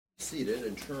Seated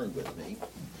and turn with me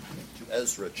to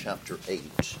Ezra chapter 8.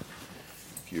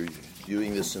 If you're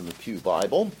viewing this in the Pew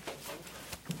Bible,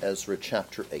 Ezra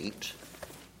chapter 8.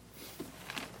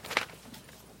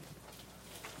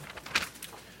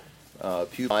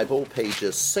 Pew Bible,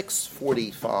 pages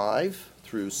 645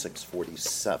 through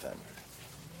 647.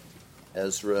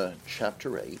 Ezra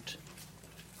chapter 8,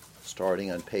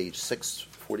 starting on page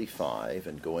 645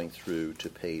 and going through to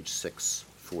page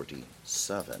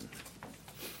 647.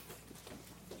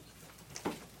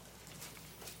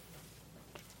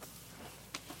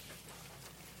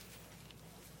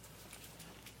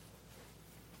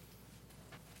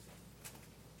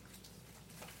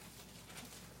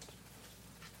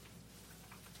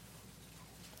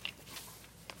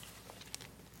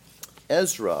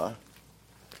 Ezra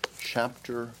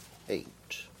chapter 8.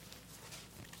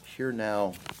 Hear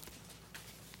now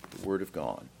the word of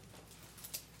God.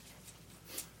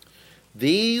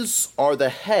 These are the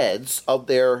heads of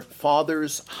their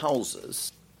fathers'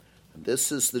 houses.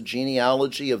 This is the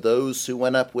genealogy of those who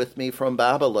went up with me from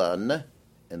Babylon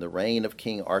in the reign of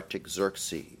King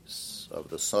Artaxerxes, of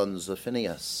the sons of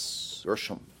Phinehas,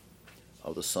 Gershom,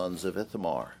 of the sons of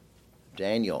Ithamar,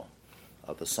 Daniel,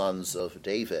 of the sons of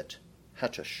David,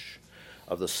 Hattush,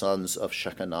 of the sons of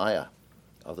Shechaniah,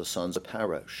 of the sons of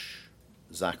Parosh,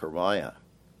 Zechariah.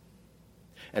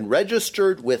 And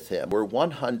registered with him were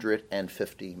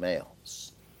 150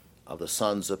 males. Of the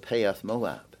sons of Pahath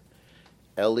Moab,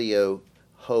 Eliehoenai,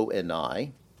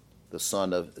 the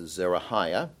son of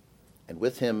Zerahiah, and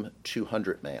with him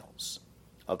 200 males.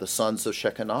 Of the sons of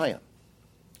Shechaniah,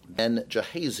 Ben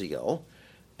Jahaziel,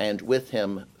 and with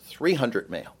him 300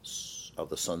 males. Of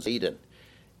the sons of Eden,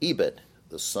 Ebed,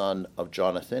 the son of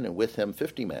Jonathan, and with him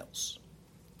 50 males.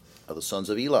 Of the sons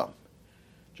of Elam,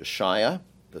 Jeshiah,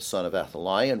 the son of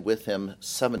Athaliah, and with him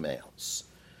 7 males.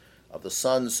 Of the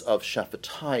sons of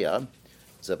Shephatiah,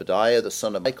 Zebediah, the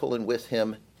son of Michael, and with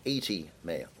him 80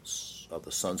 males. Of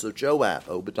the sons of Joab,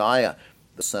 Obadiah,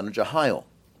 the son of Jehiel,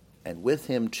 and with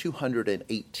him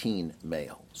 218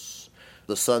 males.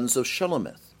 The sons of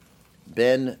Shelomith,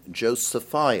 Ben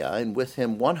Josephiah, and with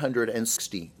him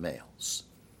 160 males.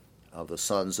 Of the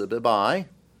sons of Bebai,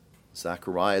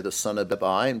 Zechariah the son of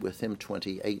Bebai, and with him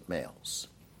 28 males.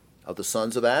 Of the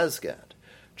sons of Azgad,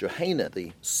 Johanan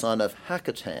the son of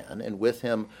Hakatan, and with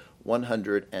him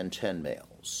 110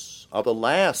 males. Of the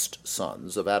last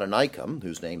sons of Adonikam,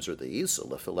 whose names are these,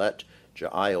 Eliphalet,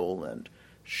 Jael, and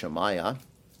Shemaiah,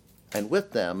 and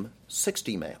with them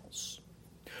 60 males.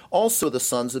 Also the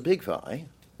sons of Bigvai,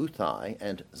 Uthai,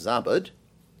 and Zabud,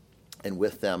 and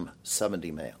with them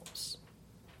 70 males.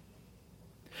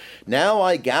 Now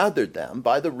I gathered them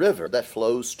by the river that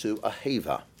flows to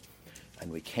Ahava,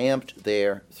 and we camped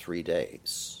there 3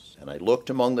 days. And I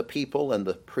looked among the people and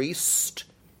the priests,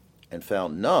 and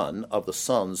found none of the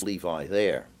sons of Levi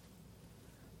there.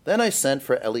 Then I sent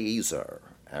for Eleazar,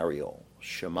 Ariel,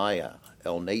 Shemaiah,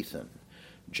 Elnathan,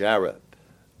 Jarib,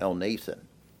 Elnathan,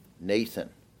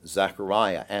 Nathan,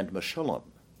 Zechariah, and Meshullam,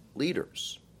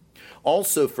 leaders.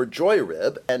 Also for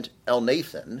Joiarib and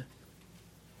Elnathan,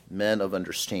 men of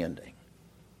understanding.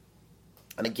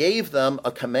 And I gave them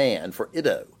a command for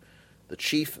Iddo, the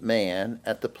chief man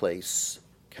at the place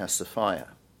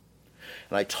Cassifiah.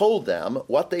 And I told them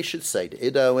what they should say to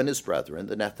Iddo and his brethren,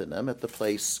 the Nethinim, at the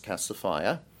place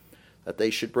Cassifiah, that they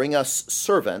should bring us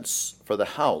servants for the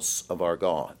house of our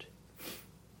God.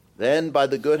 Then by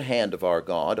the good hand of our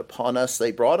God upon us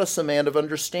they brought us a man of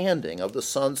understanding of the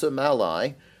sons of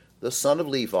Malai, the son of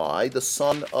Levi, the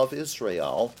son of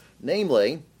Israel,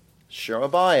 namely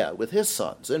Sherebiah with his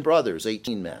sons and brothers,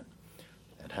 18 men,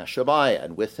 and Hashabiah,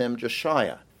 and with him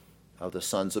Jeshiah, of the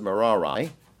sons of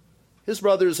Merari, his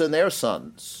brothers and their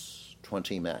sons,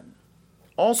 20 men.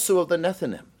 Also of the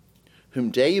Nethinim,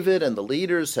 whom David and the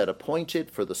leaders had appointed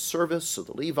for the service of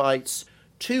the Levites,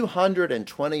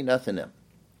 220 Nethinim.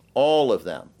 All of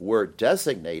them were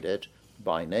designated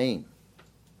by name.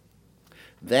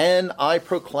 Then I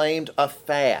proclaimed a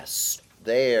fast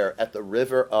there at the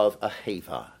river of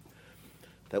Ahava,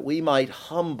 that we might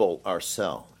humble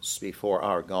ourselves before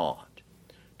our God,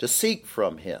 to seek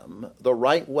from him the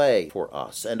right way for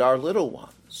us and our little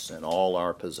ones and all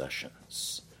our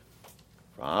possessions.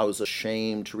 For I was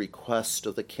ashamed to request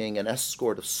of the king an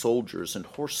escort of soldiers and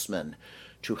horsemen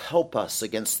to help us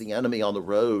against the enemy on the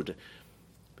road,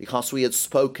 because we had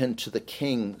spoken to the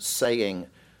king, saying,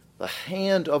 the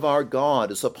hand of our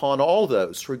God is upon all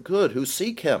those for good who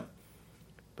seek him,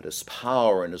 but his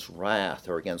power and his wrath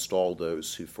are against all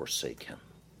those who forsake him.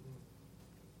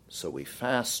 So we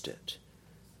fasted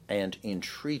and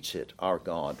entreated our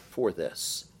God for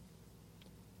this,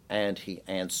 and he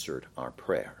answered our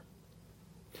prayer.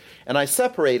 And I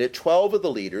separated 12 of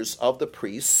the leaders of the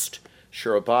priests,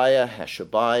 Sherebiah,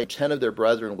 Hashabiah, 10 of their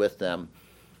brethren with them,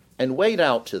 and weighed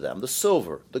out to them the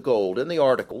silver, the gold, and the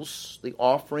articles, the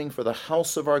offering for the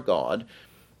house of our God,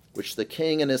 which the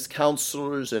king and his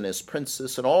counselors and his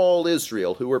princes and all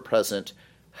Israel who were present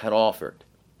had offered.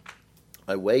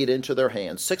 I weighed into their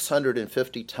hands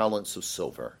 650 talents of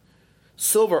silver,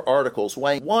 silver articles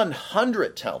weighing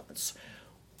 100 talents,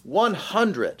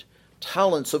 100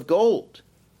 talents of gold,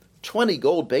 20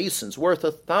 gold basins worth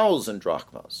 1,000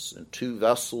 drachmas, and 2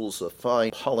 vessels of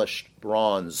fine polished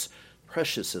bronze,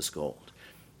 precious as gold.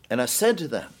 And I said to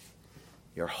them,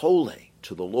 "You're holy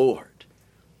to the Lord.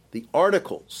 The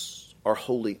articles are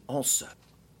holy also,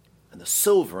 and the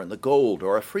silver and the gold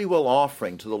are a freewill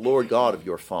offering to the Lord God of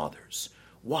your fathers.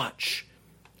 Watch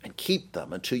and keep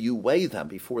them until you weigh them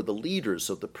before the leaders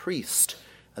of the priests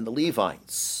and the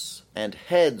Levites and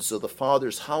heads of the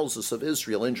fathers' houses of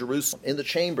Israel in Jerusalem, in the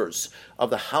chambers of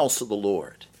the house of the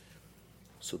Lord."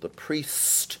 So the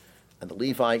priests and the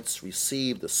Levites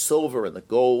received the silver and the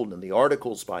gold and the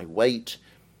articles by weight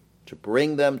to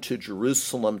bring them to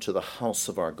Jerusalem to the house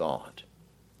of our God.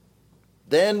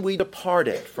 Then we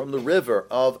departed from the river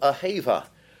of Ahava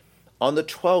on the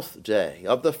 12th day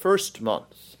of the first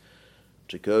month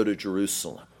to go to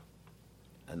Jerusalem.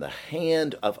 And the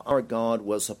hand of our God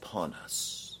was upon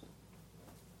us,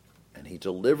 and he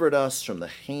delivered us from the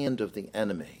hand of the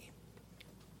enemy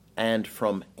and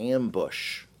from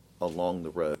ambush along the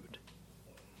road.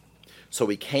 So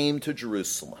we came to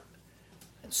Jerusalem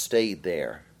and stayed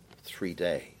there 3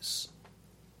 days.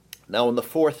 Now on the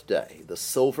 4th day, the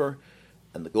silver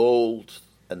and the gold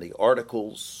and the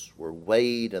articles were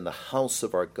weighed in the house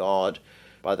of our God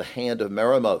by the hand of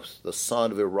Meremoth, the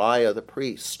son of Uriah the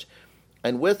priest.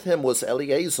 And with him was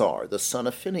Eleazar, the son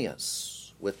of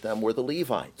Phinehas. With them were the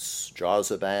Levites,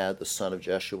 Jozabad, the son of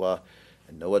Jeshua,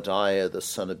 and Noadiah, the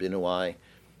son of Binnui,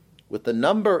 with the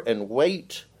number and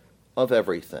weight of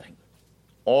everything.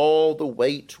 All the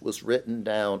weight was written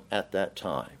down at that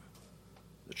time.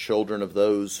 The children of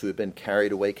those who had been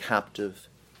carried away captive,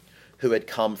 who had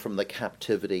come from the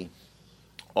captivity,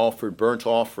 offered burnt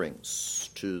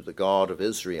offerings to the God of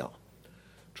Israel.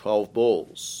 12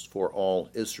 bulls for all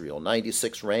Israel,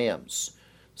 96 rams,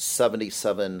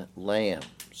 77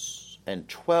 lambs, and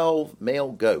 12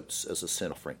 male goats as a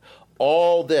sin offering.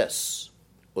 All this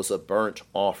was a burnt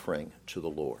offering to the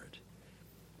Lord.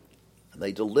 And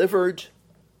they delivered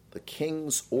the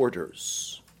king's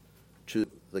orders to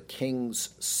the king's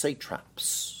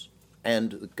satraps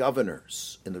and the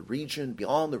governors in the region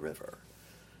beyond the river.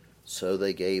 So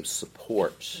they gave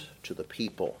support to the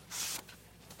people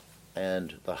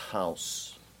and the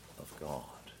house of God.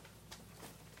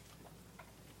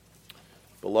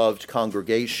 Beloved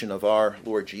congregation of our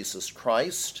Lord Jesus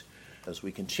Christ, as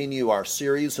we continue our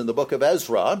series in the book of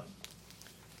Ezra,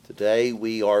 today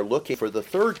we are looking for the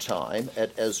 3rd time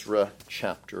at Ezra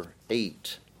chapter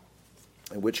 8,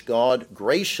 in which God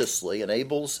graciously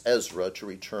enables Ezra to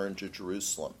return to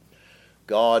Jerusalem.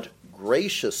 God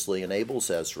graciously enables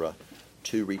Ezra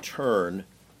to return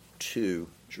to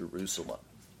Jerusalem.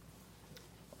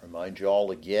 I remind you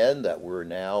all again that we're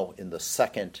now in the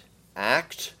 2nd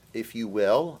act, if you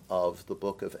will, of the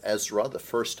book of Ezra. The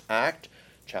 1st act,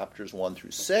 chapters 1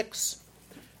 through 6,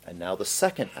 and now the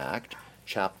 2nd act,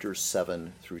 chapters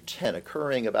 7 through 10,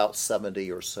 occurring about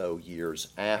 70 or so years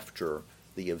after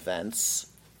the events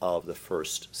of the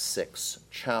first 6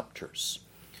 chapters.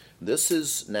 This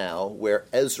is now where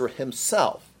Ezra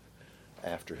himself,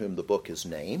 after whom the book is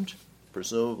named,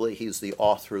 presumably he's the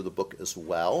author of the book as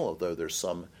well, although there's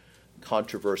some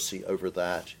controversy over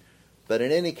that. But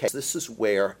in any case, this is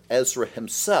where Ezra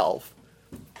himself,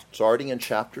 starting in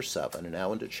chapter 7 and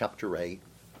now into chapter 8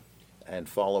 and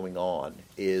following on,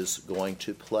 is going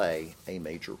to play a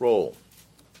major role.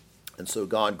 And so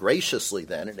God graciously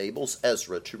then enables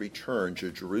Ezra to return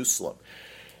to Jerusalem.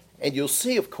 And you'll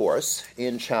see, of course,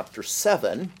 in chapter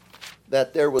 7,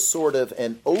 that there was sort of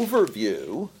an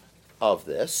overview of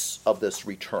this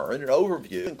return, an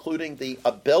overview including the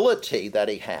ability that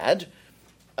he had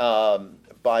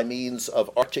by means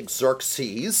of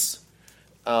Artaxerxes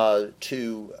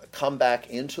to come back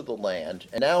into the land.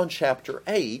 And now in chapter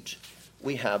 8,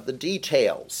 we have the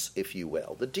details, if you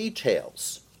will, the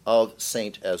details of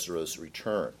St. Ezra's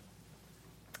return.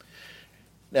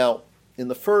 Now, in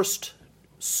the first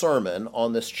sermon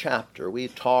on this chapter, we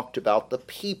talked about the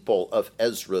people of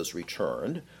Ezra's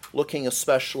return, looking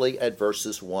especially at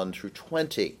verses 1 through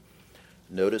 20.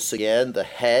 Notice again the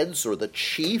heads or the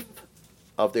chief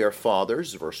of their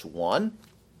fathers, verse 1,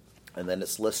 and then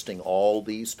it's listing all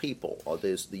these people, all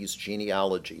these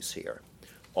genealogies here.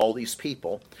 all these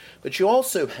people. But you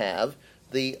also have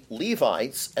the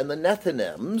Levites and the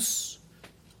Nethinims.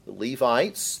 The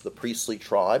Levites, the priestly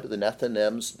tribe, the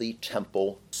Nethinims, the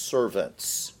temple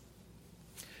servants.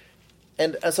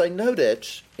 And as I noted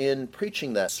in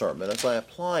preaching that sermon, as I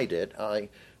applied it,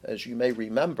 as you may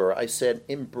remember, I said,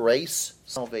 embrace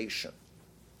salvation.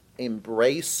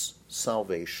 Embrace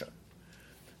salvation.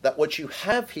 That what you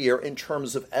have here in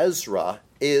terms of Ezra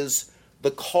is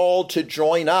the call to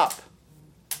join up.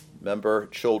 Remember,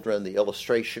 children, the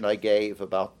illustration I gave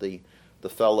about the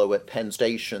fellow at Penn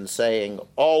Station saying,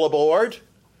 all aboard?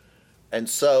 And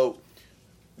so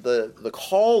the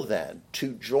call then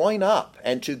to join up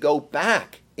and to go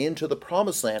back into the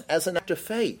promised land as an act of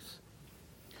faith.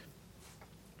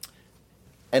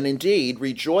 And indeed,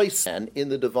 rejoice then in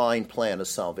the divine plan of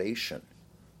salvation,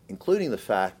 including the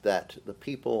fact that the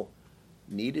people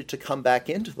needed to come back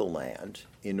into the land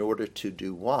in order to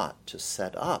do what? To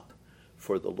set up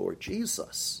for the Lord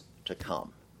Jesus to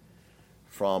come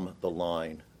from the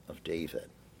line of David.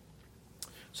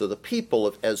 So the people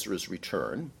of Ezra's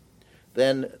return.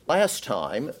 Then last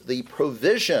time, the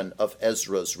provision of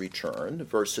Ezra's return,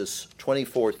 verses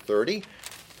 24-30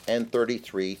 and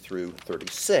 33 through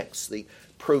 36. The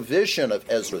provision of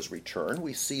Ezra's return,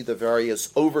 we see the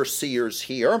various overseers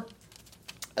here,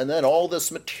 and then all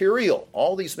these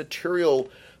material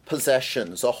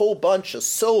possessions, a whole bunch of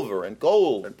silver and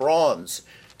gold and bronze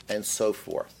and so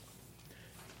forth.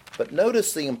 But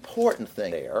notice the important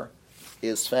thing there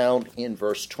is found in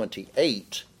verse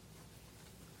 28.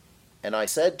 And I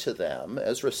said to them,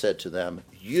 Ezra said to them,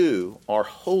 you are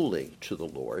holy to the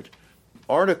Lord.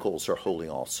 Articles are holy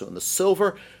also, and the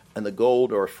silver and the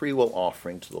gold are a freewill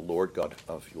offering to the Lord God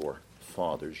of your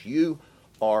fathers. You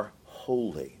are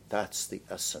holy. That's the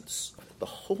essence. The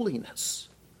holiness.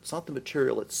 It's not the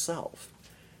material itself.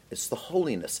 It's the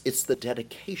holiness. It's the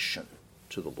dedication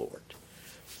to the Lord.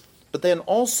 But then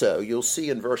also, you'll see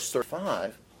in verse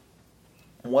 35,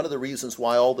 one of the reasons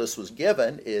why all this was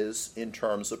given is in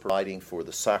terms of providing for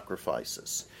the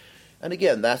sacrifices. And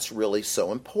again, that's really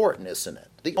so important, isn't it?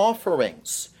 The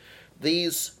offerings,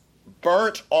 these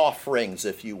burnt offerings,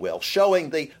 if you will, showing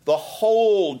the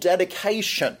whole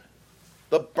dedication,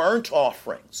 the burnt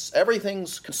offerings,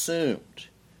 everything's consumed.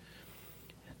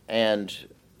 And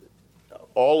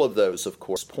all of those, of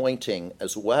course, pointing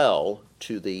as well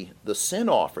to the sin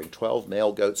offering, 12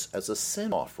 male goats as a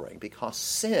sin offering, because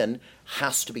sin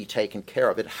has to be taken care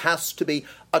of. It has to be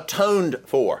atoned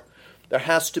for. There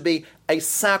has to be a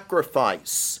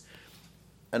sacrifice.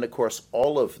 And of course,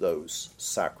 all of those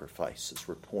sacrifices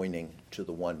were pointing to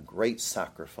the one great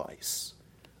sacrifice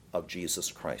of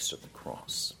Jesus Christ at the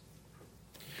cross.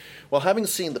 Well, having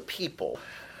seen the people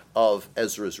of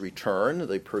Ezra's return,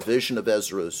 the provision of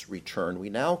Ezra's return, we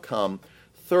now come,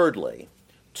 thirdly,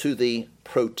 to the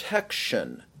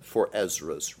protection for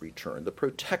Ezra's return. The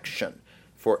protection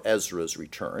for Ezra's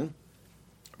return,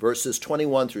 verses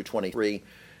 21 through 23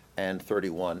 and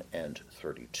 31 and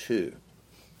 32.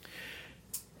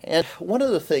 And one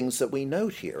of the things that we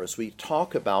note here as we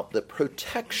talk about the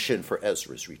protection for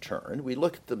Ezra's return, we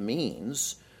look at the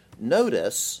means,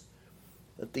 notice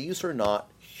that these are not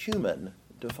human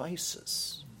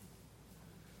devices.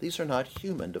 These are not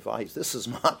human devices. This is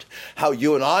not how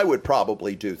you and I would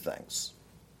probably do things.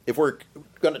 If we're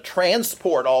going to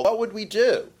transport all, what would we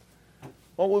do?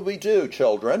 What would we do,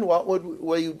 children? What would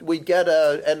we'd get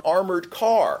an armored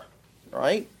car,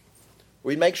 right?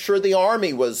 We'd make sure the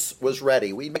army was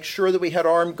ready. We'd make sure that we had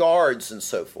armed guards and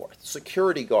so forth,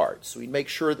 security guards. We'd make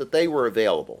sure that they were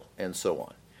available and so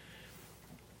on.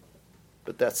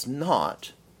 But that's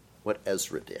not what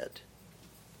Ezra did.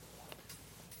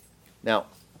 Now,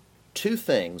 two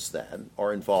things then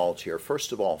are involved here.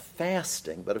 First of all,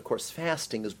 fasting, but of course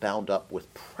fasting is bound up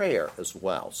with prayer as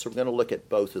well. So we're going to look at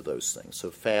both of those things, so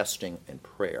fasting and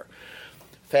prayer.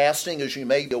 Fasting, as you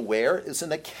may be aware, is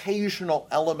an occasional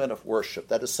element of worship.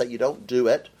 That is to say, you don't do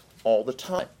it all the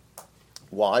time.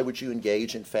 Why would you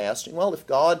engage in fasting? Well, if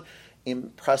God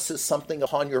impresses something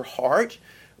upon your heart,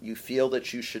 you feel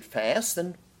that you should fast,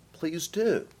 then please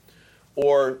do.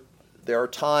 Or there are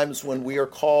times when we are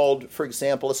called, for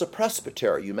example, as a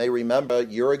presbytery. You may remember a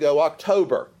year ago,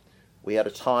 October, we had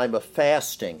a time of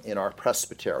fasting in our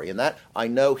presbytery. And that, I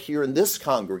know here in this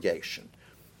congregation,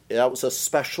 that was a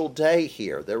special day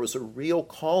here. There was a real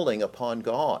calling upon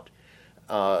God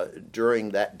during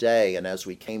that day and as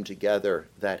we came together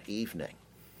that evening.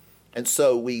 And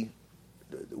so we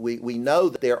know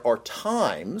that there are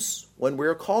times when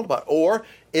we're called upon, or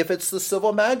if it's the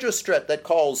civil magistrate that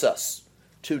calls us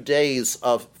to days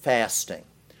of fasting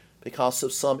because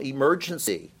of some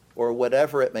emergency or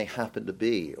whatever it may happen to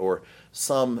be, or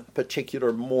some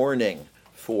particular mourning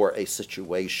for a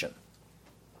situation.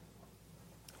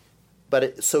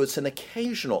 But so it's an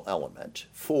occasional element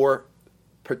for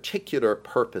particular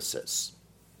purposes.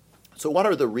 So what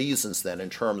are the reasons then in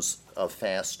terms of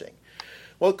fasting?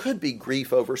 Well, it could be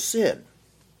grief over sin.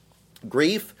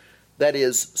 Grief that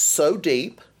is so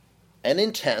deep and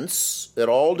intense that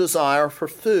all desire for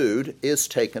food is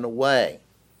taken away.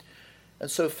 And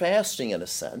so fasting, in a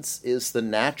sense, is the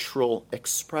natural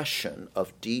expression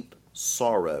of deep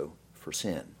sorrow for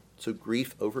sin. So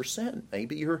grief over sin.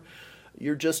 Maybe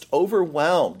you're just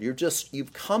overwhelmed.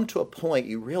 You've come to a point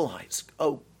you realize,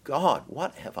 oh God,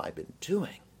 what have I been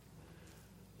doing?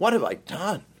 What have I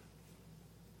done?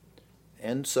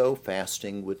 And so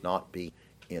fasting would not be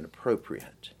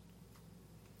inappropriate.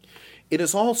 It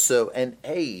is also an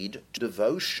aid to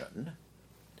devotion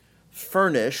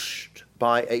furnished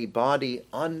by a body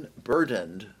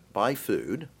unburdened by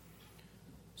food,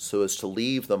 so as to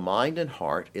leave the mind and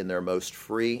heart in their most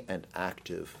free and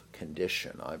active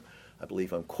condition. I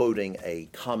believe I'm quoting a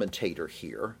commentator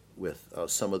here with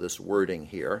some of this wording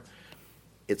here.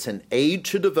 It's an aid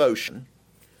to devotion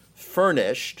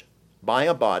furnished by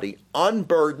a body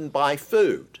unburdened by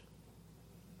food,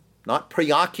 not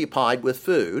preoccupied with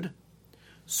food,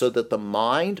 so that the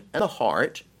mind and the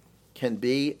heart can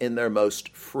be in their most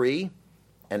free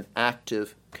and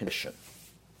active condition.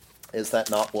 Is that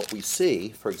not what we see,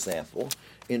 for example,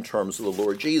 in terms of the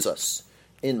Lord Jesus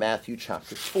in Matthew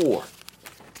chapter 4?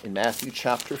 In Matthew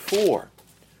chapter 4,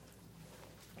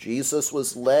 Jesus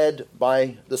was led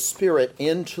by the Spirit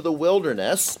into the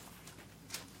wilderness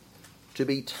to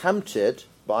be tempted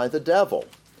by the devil.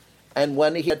 And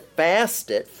when he had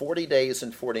fasted 40 days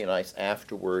and 40 nights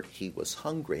afterward, he was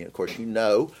hungry. And of course, you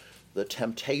know the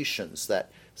temptations that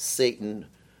Satan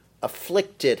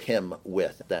afflicted him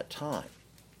with at that time.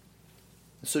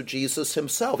 So Jesus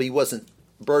himself, he wasn't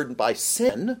burdened by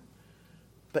sin,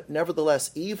 but nevertheless,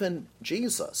 even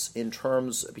Jesus, in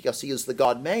terms, because he is the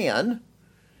God-man,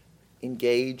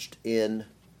 engaged in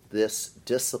this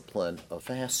discipline of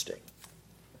fasting.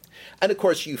 And of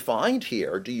course, you find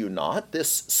here, do you not,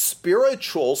 this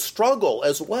spiritual struggle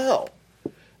as well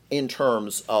in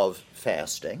terms of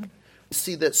fasting. You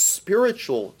see that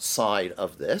spiritual side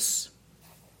of this.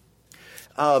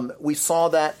 We saw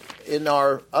that in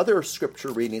our other scripture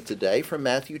reading today from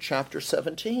Matthew chapter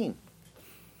 17,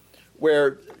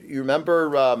 where you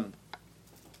remember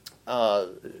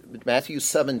Matthew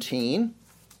 17,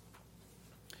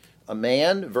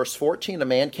 verse 14, a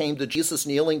man came to Jesus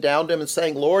kneeling down to him and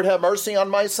saying, Lord, have mercy on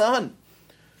my son,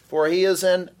 for he is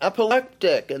an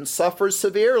epileptic and suffers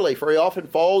severely, for he often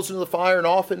falls into the fire and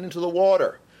often into the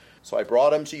water. So I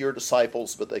brought him to your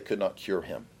disciples, but they could not cure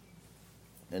him.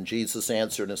 And Jesus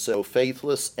answered and said, O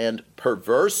faithless and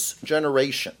perverse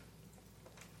generation,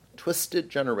 twisted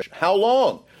generation, how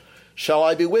long shall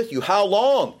I be with you? How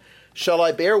long shall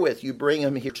I bear with you? Bring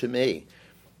him here to me.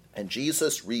 And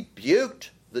Jesus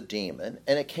rebuked the demon,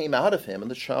 and it came out of him, and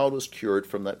the child was cured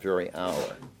from that very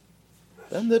hour.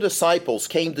 Then the disciples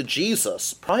came to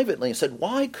Jesus privately and said,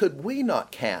 Why could we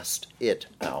not cast it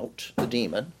out, the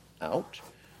demon, out?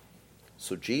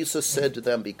 So Jesus said to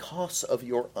them, Because of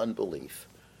your unbelief.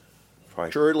 For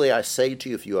surely I say to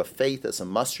you, if you have faith as a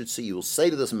mustard seed, you will say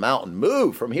to this mountain,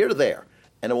 Move from here to there,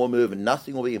 and it will move, and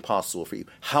nothing will be impossible for you.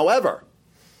 However,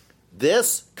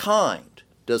 this kind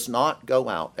does not go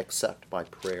out except by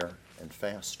prayer and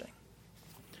fasting.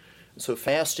 So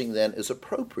fasting then is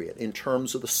appropriate in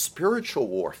terms of the spiritual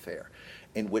warfare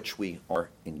in which we are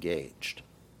engaged.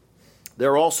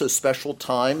 There are also special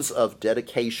times of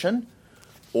dedication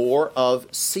or of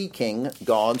seeking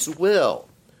God's will.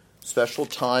 Special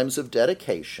times of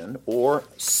dedication or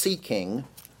seeking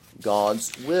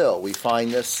God's will. We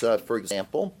find this, for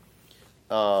example,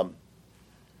 in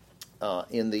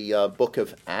the book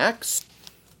of Acts.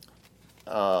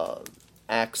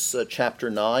 Acts chapter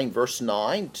 9, verse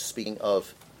 9, speaking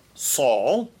of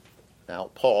Saul, now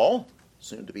Paul,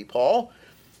 soon to be Paul,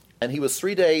 and he was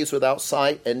 3 days without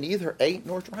sight and neither ate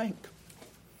nor drank.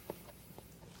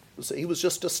 So he was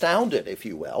just astounded, if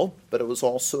you will, but it was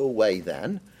also a way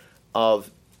then of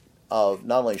not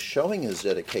only showing his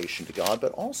dedication to God,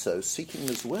 but also seeking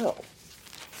his will.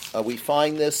 We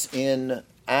find this in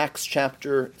Acts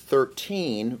chapter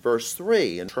 13, verse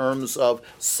 3, in terms of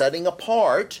setting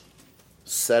apart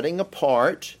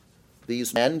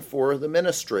these men for the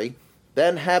ministry,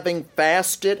 then having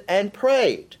fasted and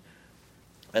prayed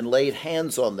and laid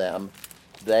hands on them,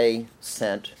 they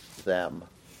sent them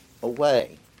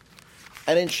away.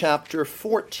 And in chapter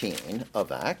 14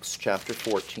 of Acts,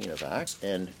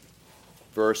 in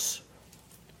verse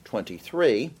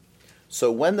 23, So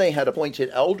when they had appointed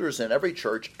elders in every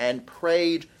church and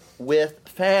prayed with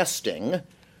fasting,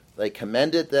 they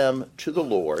commended them to the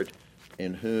Lord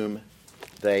in whom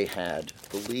they had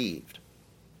believed.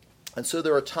 And so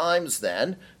there are times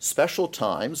then, special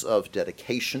times of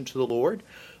dedication to the Lord,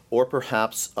 or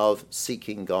perhaps of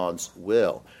seeking God's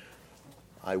will.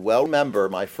 I well remember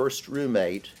my first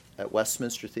roommate at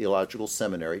Westminster Theological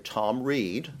Seminary, Tom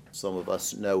Reed. Some of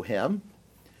us know him.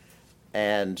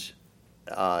 And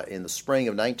in the spring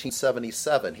of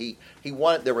 1977,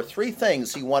 there were three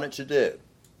things he wanted to do.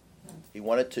 He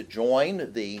wanted to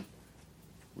join the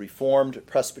Reformed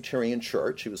Presbyterian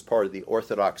Church. He was part of the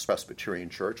Orthodox Presbyterian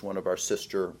Church, one of our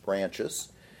sister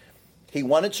branches. He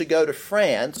wanted to go to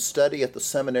France, study at the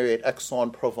seminary at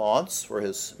Aix-en-Provence for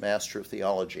his Master of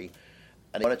Theology,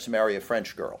 and he wanted to marry a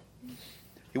French girl.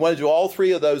 He wanted to do all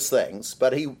three of those things,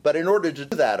 but in order to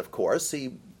do that, of course,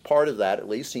 part of that at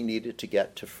least, he needed to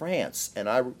get to France. And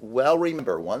I well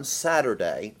remember one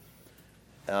Saturday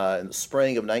in the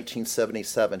spring of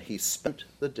 1977, he spent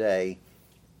the day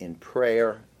in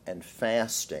prayer and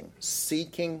fasting,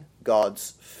 seeking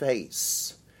God's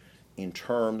face in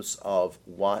terms of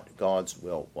what God's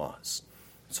will was.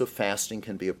 So fasting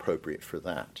can be appropriate for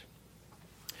that.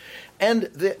 And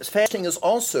fasting is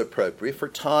also appropriate for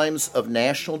times of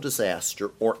national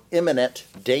disaster or imminent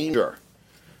danger.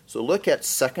 So look at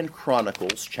 2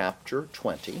 Chronicles chapter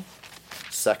 20.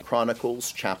 2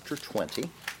 Chronicles chapter 20.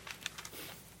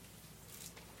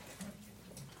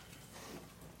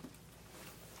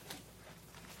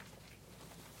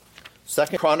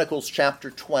 2 Chronicles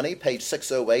chapter 20, page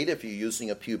 608 if you're using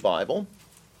a Pew Bible.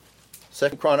 2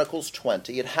 Chronicles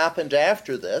 20. It happened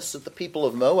after this that the people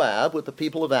of Moab with the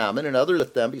people of Ammon and others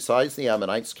with them besides the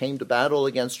Ammonites came to battle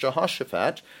against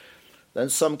Jehoshaphat. Then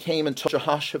some came and told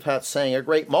Jehoshaphat, saying, a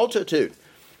great multitude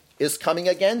is coming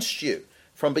against you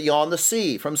from beyond the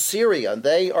sea, from Syria, and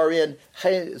they are in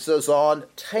Hazazon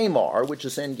Tamar, which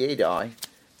is En Gedi.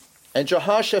 And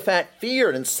Jehoshaphat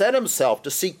feared and set himself to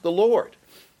seek the Lord,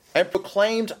 and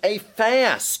proclaimed a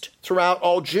fast throughout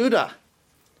all Judah.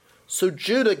 So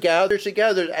Judah gathered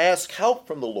together to ask help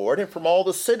from the Lord, and from all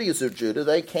the cities of Judah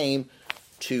they came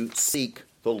to seek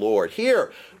the Lord.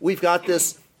 Here we've got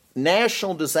this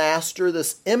national disaster,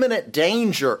 this imminent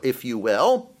danger, if you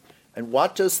will. And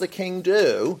what does the king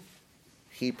do?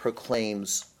 He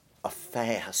proclaims a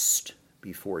fast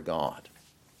before God,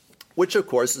 which of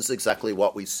course is exactly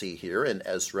what we see here in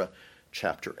Ezra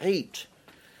chapter 8.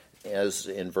 As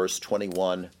in verse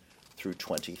 21 through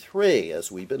 23,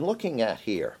 as we've been looking at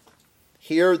here.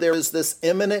 Here there is this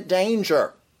imminent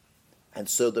danger. And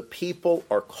so the people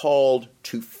are called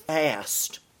to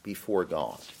fast before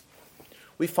God.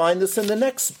 We find this in the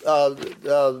next,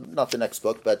 not the next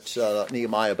book, but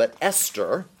Nehemiah, but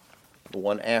Esther, the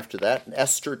one after that, in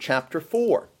Esther chapter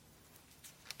 4.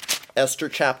 Esther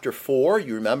chapter 4,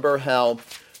 you remember how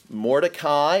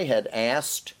Mordecai had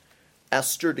asked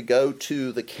Esther to go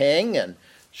to the king, and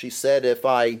she said, if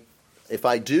I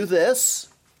do this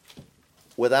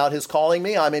without his calling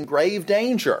me, I'm in grave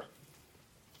danger.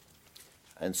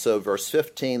 And so verse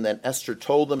 15, then Esther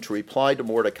told them to reply to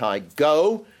Mordecai,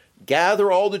 go,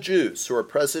 gather all the Jews who are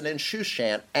present in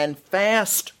Shushan and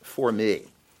fast for me.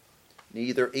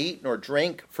 Neither eat nor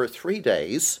drink for 3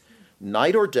 days,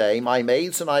 night or day. My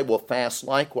maids and I will fast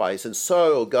likewise. And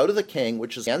so go to the king,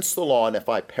 which is against the law, and if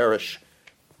I perish,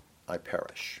 I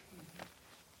perish.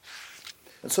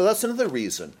 And so that's another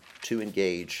reason to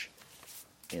engage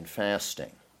in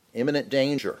fasting. Imminent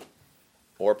danger,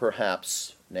 or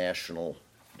perhaps national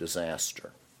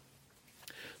disaster.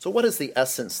 So what is the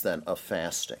essence then of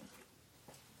fasting?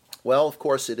 Well, of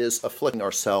course, it is afflicting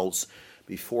ourselves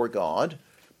before God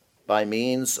by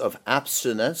means of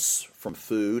abstinence from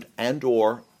food and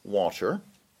or water.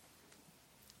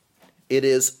 It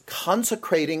is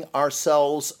consecrating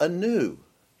ourselves anew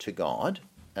to God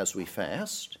as we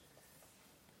fast.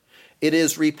 It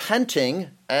is repenting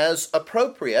as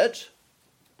appropriate.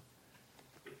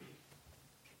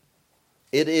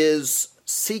 It is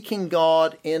seeking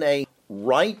God in a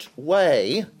right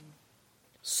way.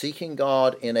 Seeking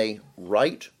God in a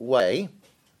right way.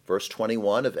 Verse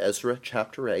 21 of Ezra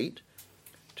chapter 8.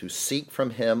 To seek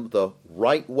from him the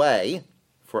right way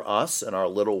for us and our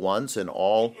little ones and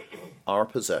all our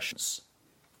possessions.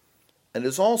 And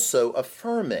is also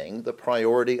affirming the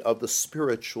priority of the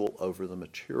spiritual over the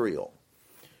material.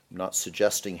 I'm not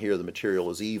suggesting here the material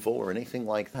is evil or anything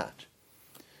like that.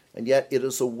 And yet it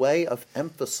is a way of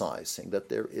emphasizing that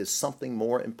there is something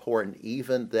more important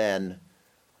even than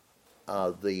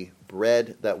the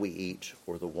bread that we eat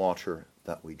or the water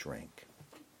that we drink.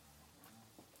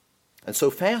 And so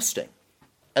fasting,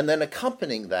 and then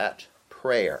accompanying that,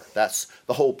 prayer. That's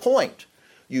the whole point.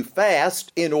 You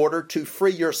fast in order to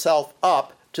free yourself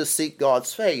up to seek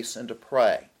God's face and to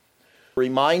pray.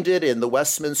 Reminded in the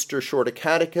Westminster Shorter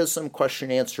Catechism,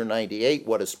 question answer 98,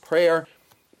 what is prayer?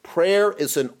 Prayer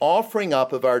is an offering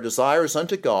up of our desires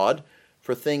unto God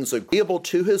for things agreeable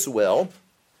to his will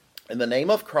in the name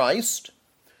of Christ,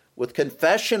 with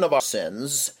confession of our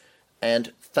sins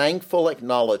and thankful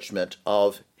acknowledgement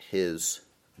of his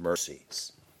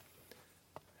mercies.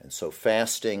 And so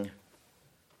fasting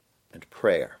and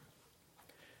prayer.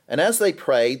 And as they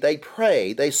prayed,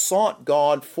 they sought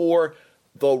God for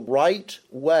the right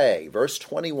way. Verse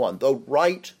 21, the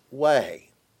right way,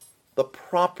 the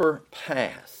proper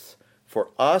path for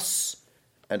us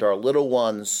and our little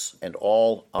ones and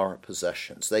all our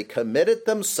possessions. They committed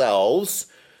themselves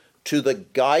to the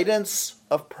guidance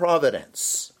of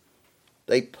providence.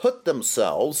 They put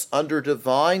themselves under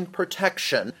divine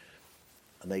protection,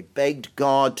 and they begged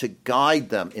God to guide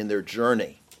them in their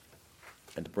journey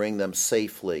and bring them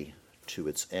safely to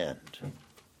its end.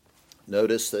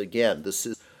 Notice that again, this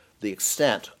is the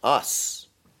extent, us,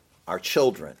 our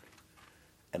children,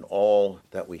 and all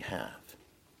that we have.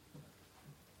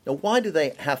 Now, why do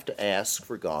they have to ask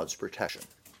for God's protection?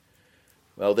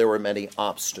 Well, there were many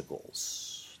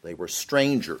obstacles. They were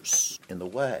strangers in the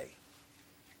way.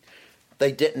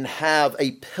 They didn't have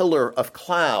a pillar of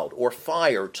cloud or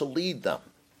fire to lead them.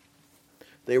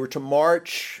 They were to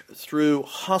march through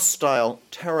hostile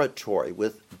territory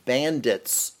with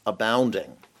bandits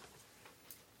abounding.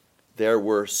 There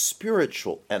were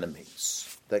spiritual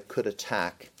enemies that could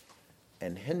attack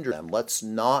and hinder them. Let's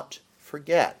not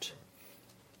forget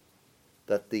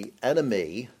that the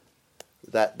enemy,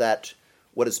 that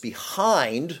what is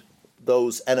behind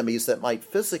those enemies that might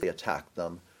physically attack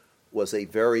them was a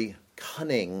very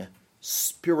cunning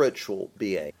spiritual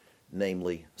being,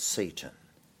 namely Satan.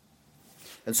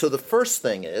 And so the first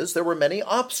thing is there were many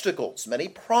obstacles, many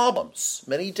problems,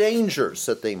 many dangers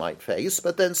that they might face.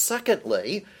 But then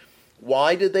secondly,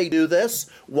 why did they do this?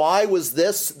 Why was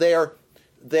this their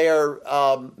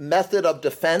method of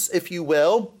defense, if you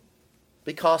will?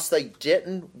 Because they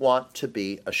didn't want to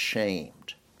be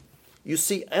ashamed. You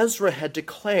see, Ezra had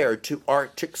declared to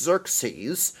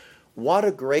Artaxerxes what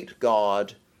a great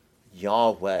God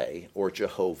Yahweh or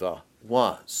Jehovah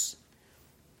was.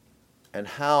 And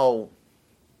how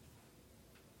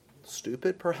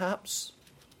stupid, perhaps?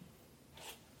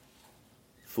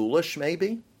 Foolish,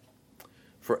 maybe?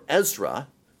 For Ezra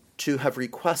to have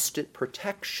requested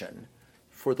protection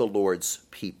for the Lord's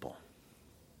people.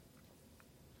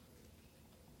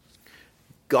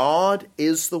 God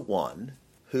is the one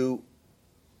who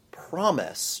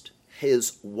promised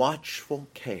his watchful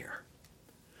care.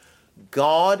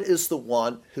 God is the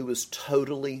one who is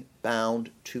totally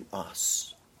bound to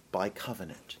us by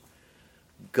covenant.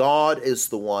 God is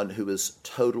the one who is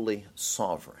totally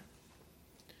sovereign.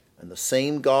 And the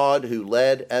same God who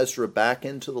led Ezra back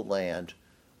into the land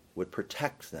would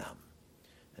protect them.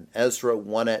 And Ezra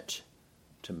wanted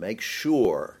to make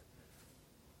sure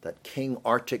that King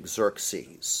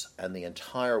Artaxerxes and the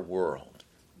entire world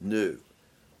knew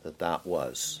that that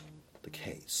was the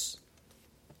case.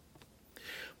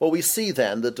 Well, we see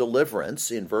then the deliverance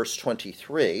in verse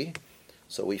 23.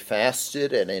 So we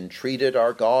fasted and entreated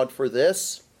our God for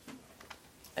this,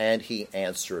 and he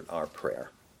answered our prayer.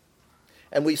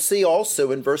 And we see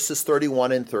also in verses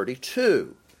 31 and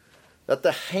 32 that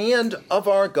the hand of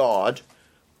our God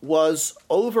was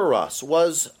over us,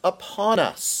 was upon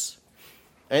us,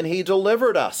 and he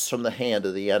delivered us from the hand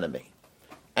of the enemy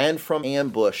and from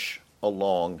ambush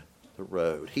along the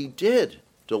road. He did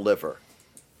deliver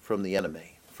from the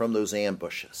enemy, from those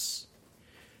ambushes.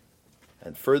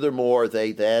 And furthermore,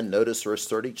 they then, notice verse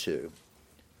 32,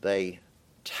 they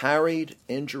tarried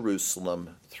in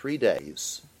Jerusalem 3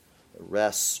 days,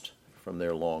 rest from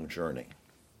their long journey.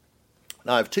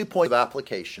 Now, I have 2 points of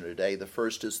application today. The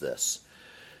first is this: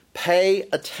 pay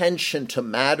attention to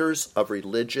matters of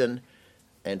religion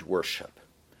and worship.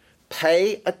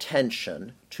 Pay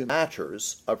attention to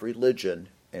matters of religion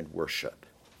and worship.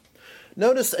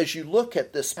 Notice as you look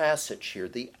at this passage here,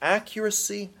 the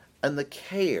accuracy and the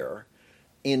care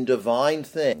in divine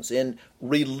things, in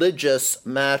religious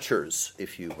matters,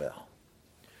 if you will.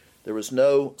 There was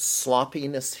no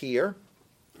sloppiness here.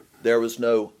 There was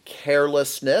no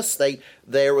carelessness.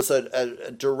 There was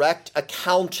a direct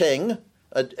accounting,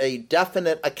 a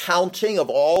definite accounting of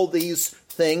all these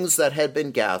things that had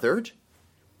been gathered,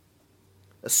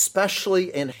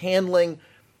 especially in handling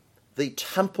the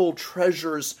temple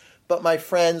treasures. But my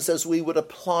friends, as we would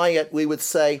apply it, we would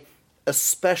say,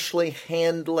 especially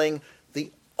handling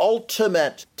the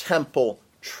ultimate temple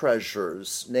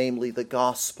treasures, namely the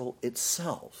gospel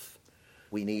itself,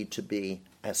 we need to be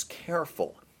as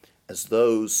careful as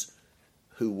those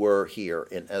who were here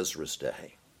in Ezra's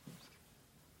day.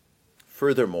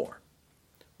 Furthermore,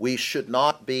 we should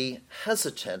not be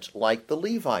hesitant like the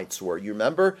Levites were. You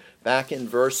remember back in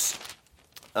verse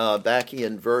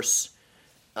 15,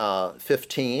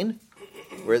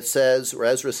 where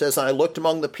Ezra says, "I looked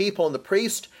among the people and the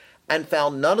priest and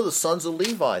found none of the sons of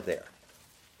Levi there."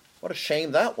 What a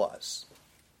shame that was.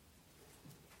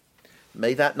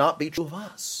 May that not be true of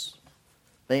us.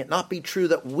 May it not be true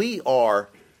that we are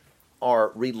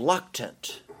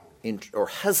reluctant or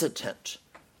hesitant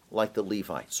like the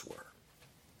Levites were.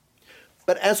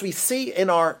 But as we see in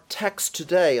our text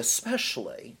today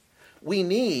especially, we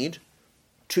need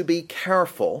to be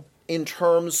careful in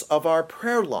terms of our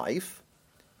prayer life,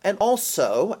 and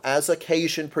also, as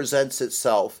occasion presents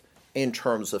itself, in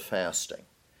terms of fasting.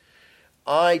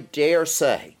 I dare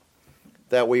say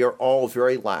that we are all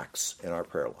very lax in our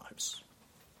prayer lives.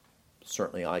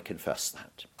 Certainly I confess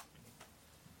that.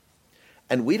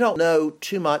 And we don't know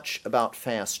too much about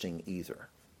fasting either.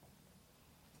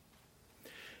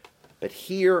 But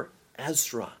here,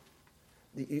 Ezra,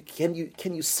 can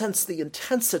you sense the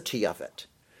intensity of it?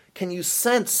 Can you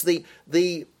sense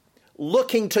the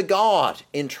looking to God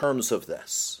in terms of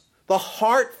this? The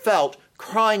heartfelt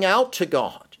crying out to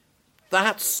God.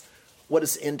 That's what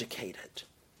is indicated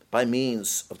by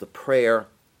means of the prayer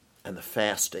and the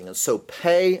fasting. And so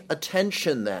pay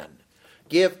attention then.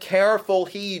 Give careful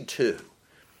heed to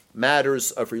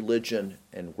matters of religion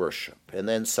and worship. And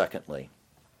then secondly,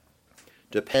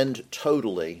 depend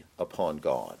totally upon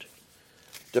God.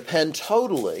 Depend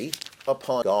totally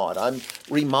upon God. I'm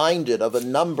reminded of a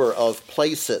number of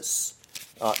places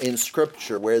in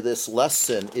Scripture where this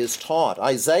lesson is taught.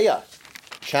 Isaiah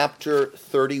chapter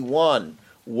 31.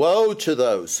 Woe to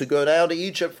those who go down to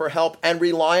Egypt for help and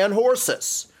rely on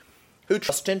horses, who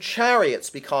trust in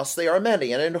chariots because they are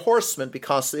many, and in horsemen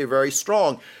because they are very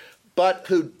strong, but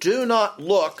who do not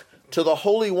look to the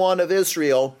Holy One of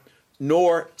Israel,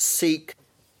 nor seek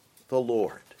the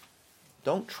Lord.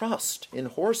 Don't trust in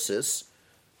horses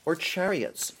or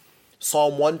chariots.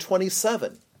 Psalm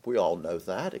 127, we all know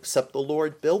that. Except the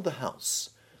Lord build the house,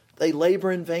 they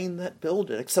labor in vain that build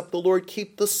it. Except the Lord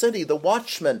keep the city, the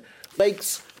watchman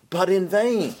makes but in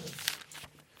vain.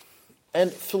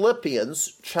 And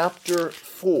Philippians chapter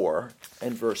 4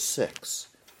 and verse 6.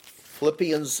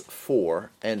 Philippians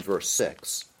 4 and verse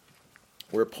 6,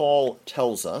 where Paul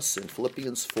tells us in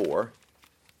Philippians 4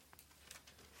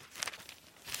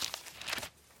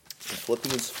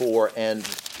 and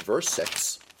verse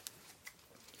 6,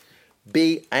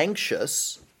 be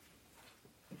anxious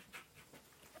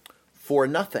for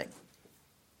nothing.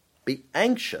 Be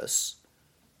anxious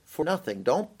for nothing.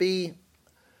 Don't be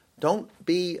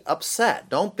upset.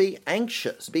 Don't be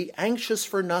anxious. Be anxious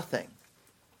for nothing.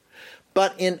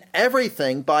 But in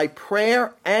everything, by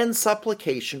prayer and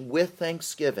supplication with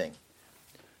thanksgiving,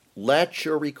 let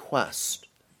your request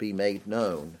be made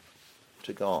known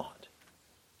to God.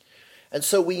 And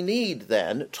so we need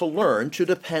then to learn to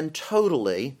depend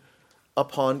totally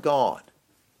upon God.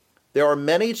 There are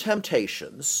many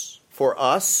temptations for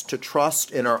us to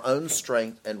trust in our own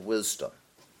strength and wisdom.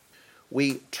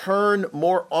 We turn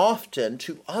more often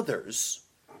to others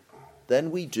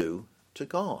than we do to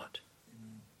God.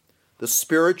 The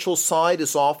spiritual side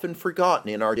is often forgotten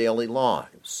in our daily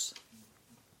lives.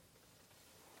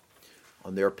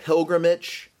 On their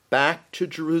pilgrimage back to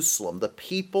Jerusalem, the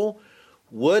people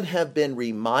would have been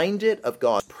reminded of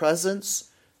God's presence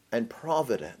and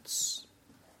providence.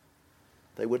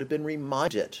 They would have been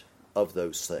reminded of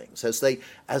those things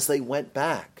as they went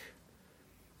back,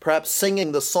 perhaps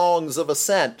singing the songs of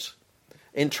ascent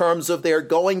in terms of their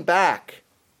going back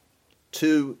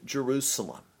to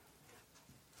Jerusalem.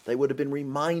 They would have been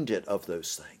reminded of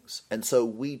those things. And so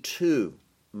we too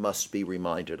must be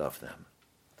reminded of them.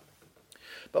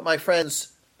 But my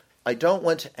friends, I don't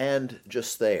want to end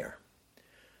just there.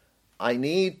 I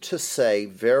need to say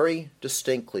very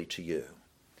distinctly to you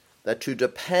that to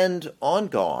depend on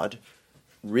God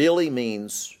really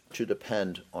means to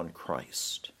depend on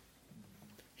Christ.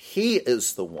 He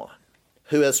is the one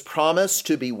who has promised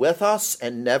to be with us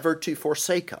and never to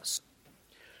forsake us.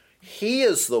 He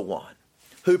is the one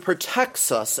who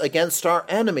protects us against our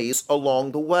enemies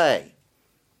along the way.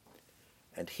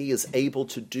 And he is able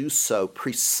to do so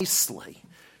precisely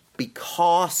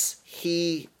because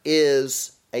he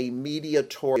is a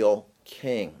mediatorial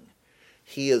king.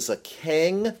 He is a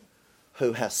king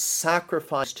who has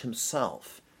sacrificed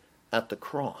himself at the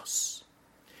cross.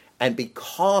 And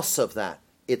because of that,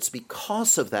 it's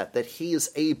because of that that he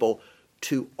is able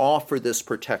to offer this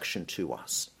protection to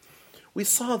us. We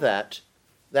saw that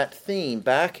theme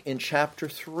back in chapter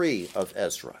 3 of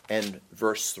Ezra and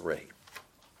verse 3.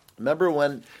 Remember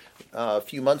when a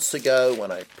few months ago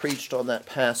when I preached on that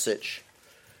passage?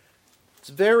 It's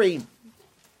very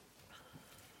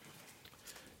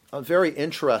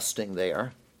interesting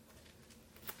there.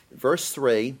 Verse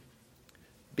 3,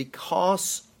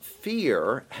 because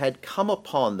fear had come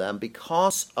upon them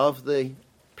because of the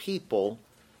people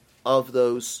of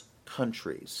those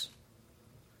countries.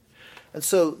 And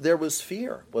so there was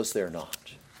fear, was there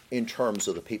not, in terms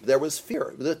of the people? There was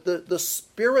fear. The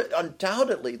spirit,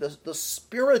 undoubtedly, the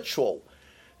spiritual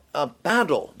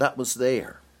battle that was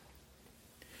there.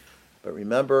 But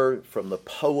remember from the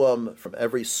poem, from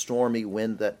every stormy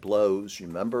wind that blows,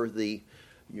 remember the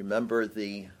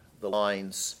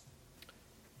lines,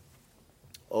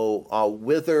 "Oh,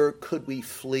 whither could we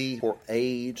flee for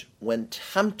aid when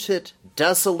tempted,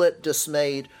 desolate,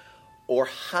 dismayed, or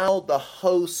how the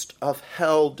host of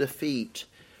hell defeat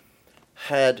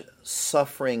had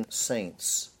suffering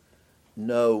saints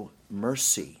no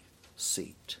mercy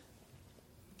seat."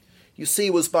 You see,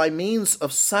 it was by means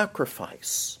of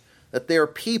sacrifice that their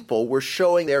people were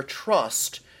showing their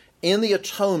trust in the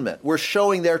atonement, were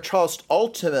showing their trust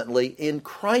ultimately in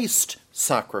Christ's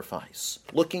sacrifice,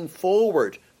 looking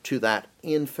forward to that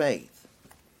in faith.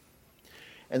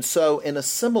 And so in a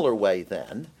similar way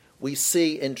then, we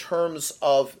see in terms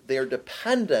of their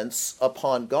dependence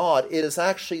upon God, it is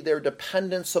actually their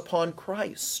dependence upon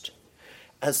Christ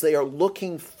as they are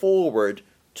looking forward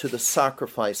to the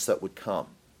sacrifice that would come.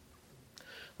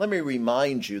 Let me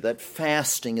remind you that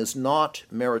fasting is not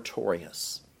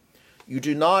meritorious. You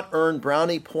do not earn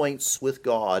brownie points with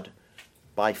God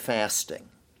by fasting.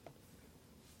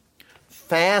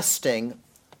 Fasting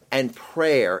and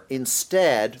prayer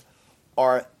instead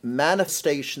are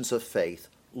manifestations of faith,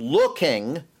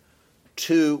 looking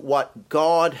to what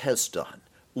God has done,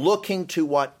 looking to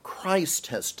what Christ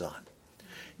has done,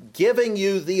 giving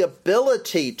you the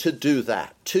ability to do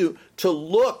that, to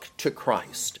look to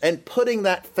Christ and putting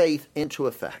that faith into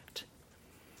effect.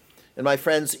 And my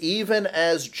friends, even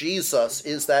as Jesus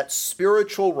is that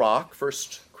spiritual rock,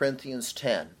 1 Corinthians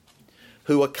 10,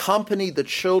 who accompanied the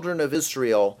children of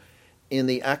Israel in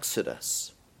the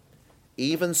Exodus,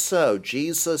 even so,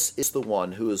 Jesus is the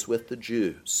one who is with the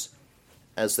Jews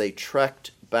as they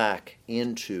trekked back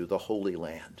into the Holy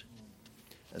Land.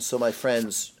 And so, my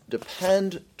friends,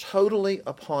 depend totally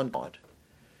upon God.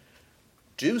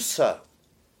 Do so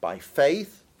by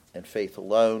faith and faith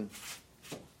alone.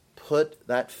 Put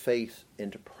that faith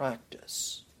into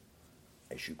practice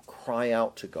as you cry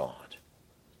out to God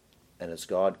and as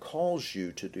God calls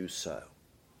you to do so,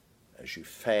 as you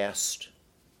fast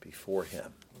before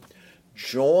Him.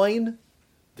 Join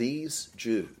these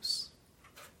Jews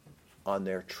on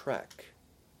their trek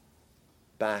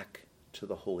back to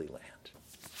the Holy Land.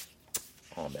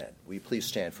 Amen. Will you please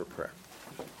stand for prayer?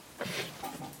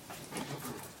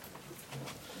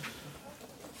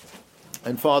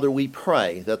 And Father, we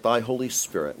pray that Thy Holy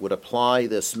Spirit would apply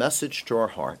this message to our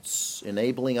hearts,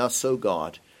 enabling us, O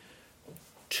God,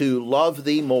 to love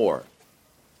Thee more,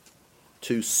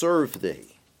 to serve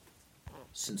Thee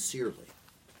sincerely,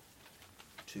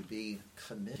 to be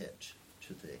committed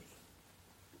to Thee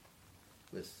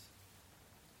with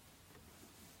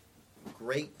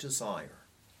great desire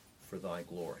for Thy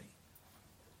glory.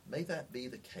 May that be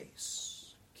the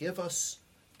case. Give us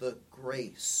the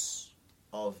grace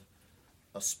of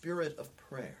a spirit of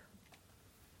prayer.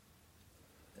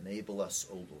 Enable us,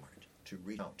 O Lord, to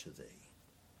reach out to Thee,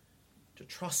 to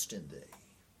trust in Thee,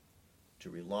 to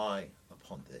rely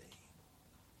upon Thee,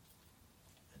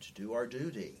 and to do our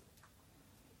duty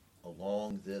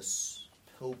along this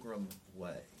pilgrim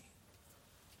way.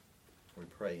 We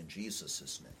pray in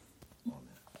Jesus' name.